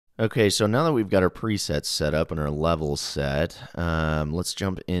Okay, so now that we've got our presets set up and our levels set, let's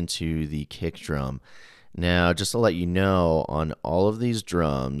jump into the kick drum. Now, just to let you know, on all of these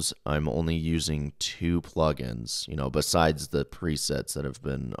drums, I'm only using two plugins, besides the presets that have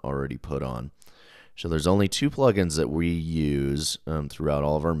been already put on. So there's only two plugins that we use throughout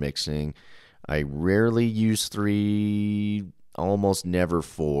all of our mixing. I rarely use three, almost never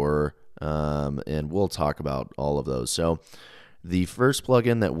four, and we'll talk about all of those. So the first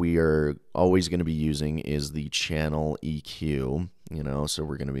plugin that we are always going to be using is the channel EQ, so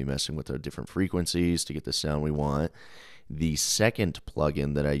we're going to be messing with the different frequencies to get the sound we want. The second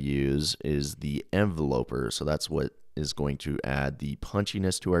plugin that I use is the enveloper, so that's what is going to add the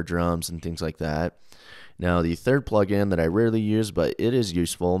punchiness to our drums and things like that. Now, the third plugin that I rarely use, but it is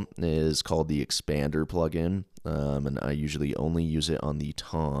useful, is called the expander plugin, and I usually only use it on the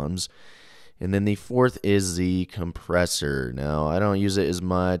toms. And then the fourth is the compressor. Now, I don't use it as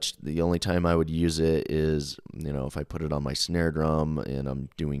much. The only time I would use it is, if I put it on my snare drum and I'm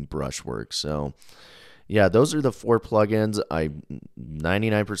doing brush work. So, yeah, those are the four plugins.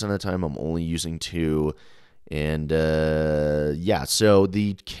 99% of the time I'm only using two. And yeah, so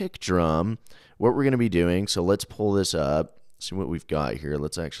the kick drum, what we're going to be doing, so let's pull this up, see what we've got here.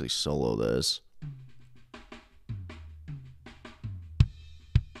 Let's actually solo this.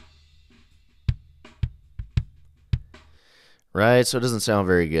 Right, so it doesn't sound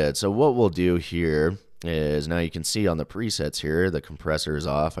very good. So what we'll do here is, now you can see on the presets here, the compressor is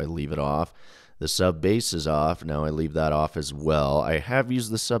off, I leave it off. The sub bass is off, now I leave that off as well. I have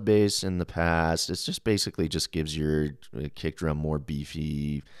used the sub bass in the past. It's just basically just gives your kick drum a more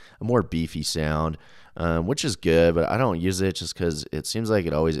beefy sound, which is good, but I don't use it just because it seems like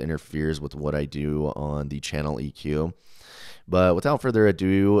it always interferes with what I do on the channel EQ. But without further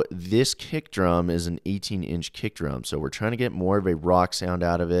ado, this kick drum is an 18-inch kick drum, so we're trying to get more of a rock sound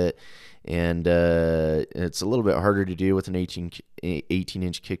out of it, and it's a little bit harder to do with an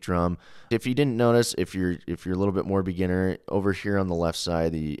 18-inch kick drum. If you didn't notice, if you're a little bit more beginner, over here on the left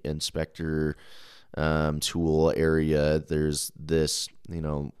side, the inspector tool area, there's this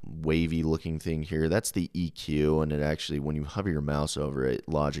wavy looking thing here. That's the EQ, and it actually, when you hover your mouse over it,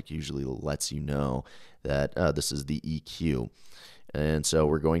 Logic usually lets you know that this is the EQ. And so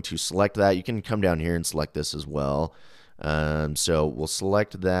we're going to select that. You can come down here and select this as well. So we'll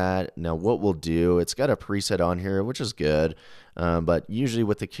select that. Now what we'll do, it's got a preset on here, which is good, but usually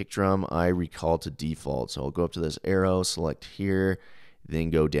with the kick drum, I recall to default. So I'll go up to this arrow, select here,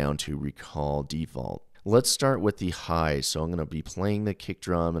 then go down to recall default. Let's start with the highs. So I'm going to be playing the kick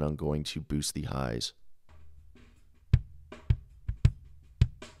drum, and I'm going to boost the highs.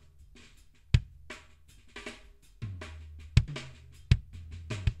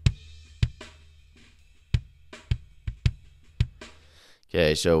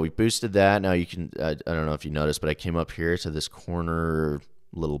 Okay, so we boosted that. Now you can, I don't know if you noticed, but I came up here to this corner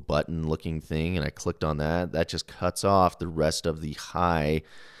little button looking thing, and I clicked on that. That just cuts off the rest of the high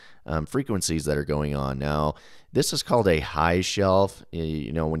frequencies that are going on. Now, this is called a high shelf.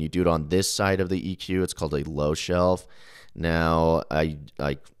 When you do it on this side of the EQ, it's called a low shelf. Now, I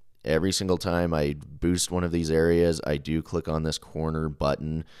every single time I boost one of these areas, I do click on this corner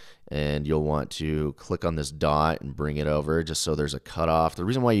button, and you'll want to click on this dot and bring it over just so there's a cutoff. The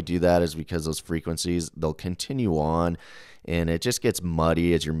reason why you do that is because those frequencies, they'll continue on, and it just gets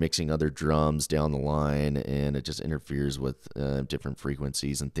muddy as you're mixing other drums down the line, and it just interferes with different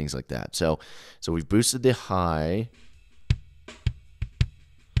frequencies and things like that. So we've boosted the high,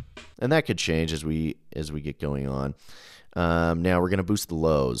 and that could change as we get going on. Now we're going to boost the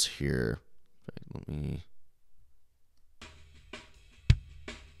lows here. Let me.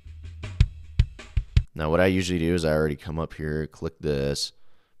 Now what I usually do is I already come up here, click this,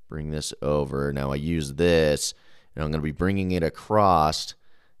 bring this over. Now I use this, and I'm going to be bringing it across,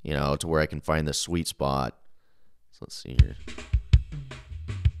 to where I can find the sweet spot. So let's see here.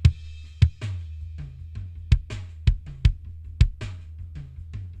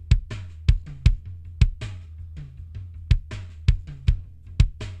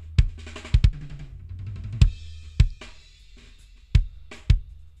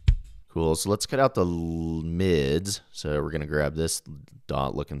 Cool, so let's cut out the mids. So we're going to grab this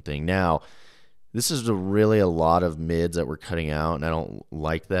dot looking thing. Now, this is really a lot of mids that we're cutting out, and I don't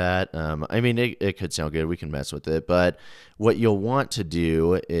like that. I mean, it could sound good. We can mess with it. But what you'll want to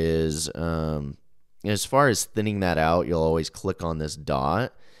do is, as far as thinning that out, you'll always click on this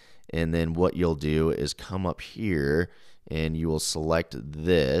dot. And then what you'll do is come up here, and you will select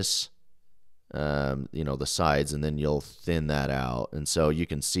this. The sides, and then you'll thin that out, and so you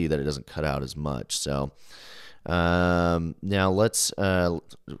can see that it doesn't cut out as much. So Now let's, what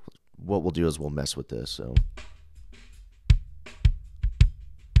we'll do is we'll mess with this. So.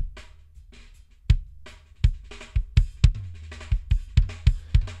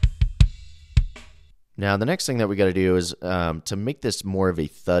 Now, the next thing that we got to do is to make this more of a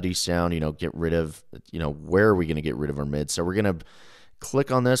thuddy sound, get rid of, where are we going to get rid of our mids? So we're going to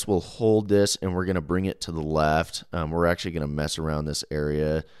click on this, we'll hold this, and we're going to bring it to the left. We're actually going to mess around this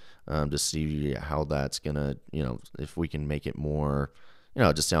area to see how that's going to, if we can make it more,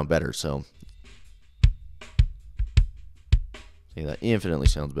 just sound better. So, see, that infinitely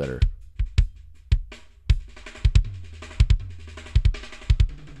sounds better.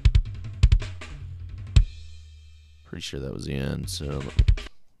 Pretty sure that was the end, so let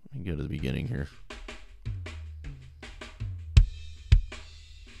me go to the beginning here.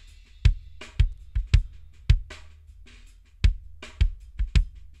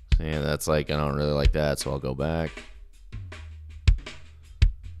 So yeah, that's like, I don't really like that, so I'll go back.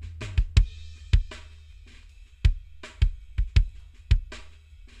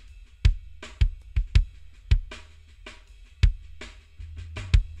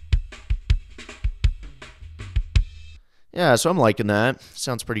 Yeah, so I'm liking that.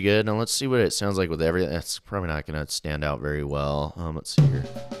 Sounds pretty good. Now let's see what it sounds like with everything. That's probably not going to stand out very well. Let's see here.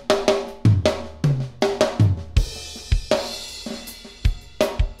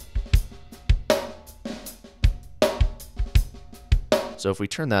 So if we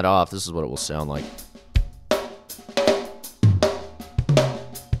turn that off, this is what it will sound like.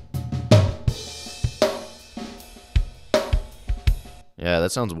 Yeah,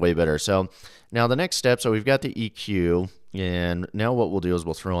 that sounds way better. So now the next step, so we've got the EQ, and now what we'll do is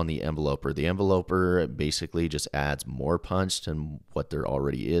we'll throw on the enveloper. The enveloper basically just adds more punch than what there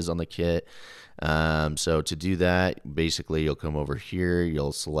already is on the kit. So to do that, basically you'll come over here,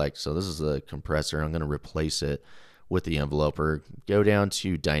 you'll select, so this is the compressor, I'm going to replace it with the enveloper. Go down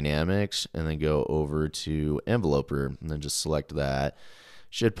to dynamics and then go over to enveloper and then just select that.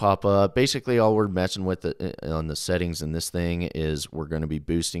 Should pop up. Basically, all we're messing with on the settings in this thing is we're going to be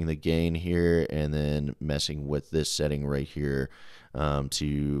boosting the gain here and then messing with this setting right here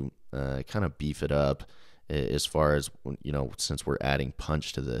to kind of beef it up as far as, since we're adding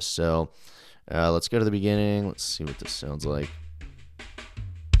punch to this. So let's go to the beginning. Let's see what this sounds like.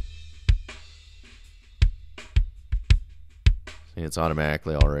 See, it's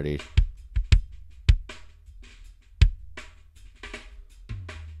automatically already.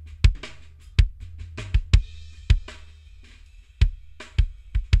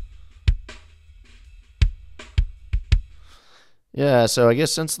 Yeah, so I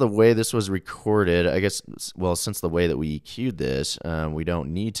guess since the way this was recorded, since the way that we EQ'd this, we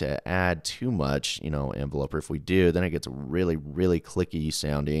don't need to add too much, enveloper. If we do, then it gets really, really clicky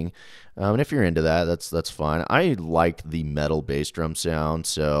sounding. And if you're into that, that's fine. I like the metal bass drum sound,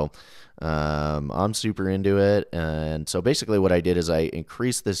 so I'm super into it. And so basically what I did is I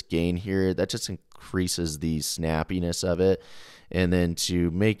increased this gain here. That just increases the snappiness of it. And then to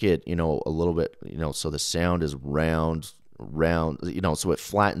make it, a little bit, so the sound is round, so it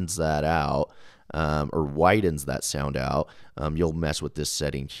flattens that out or widens that sound out. You'll mess with this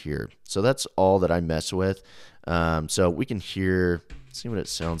setting here. So that's all that I mess with. So we can see what it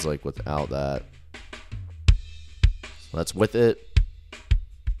sounds like without that. So that's with it.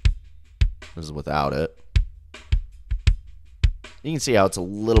 This is without it. You can see how it's a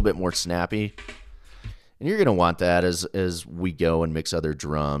little bit more snappy. And you're going to want that as we go and mix other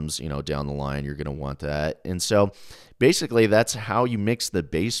drums, down the line. You're going to want that. And so basically that's how you mix the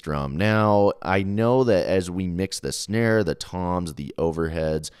bass drum. Now, I know that as we mix the snare, the toms, the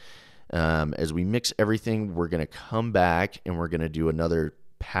overheads, as we mix everything, we're going to come back and we're going to do another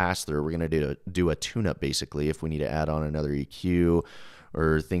pass through. We're going to do a tune-up basically if we need to add on another EQ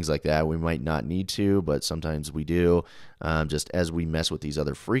or things like that. We might not need to, but sometimes we do. Just as we mess with these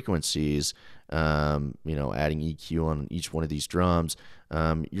other frequencies, adding EQ on each one of these drums,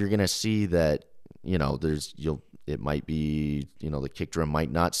 you're gonna see that it might be the kick drum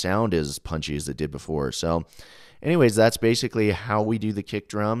might not sound as punchy as it did before. So, anyways, that's basically how we do the kick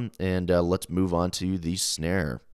drum, and let's move on to the snare.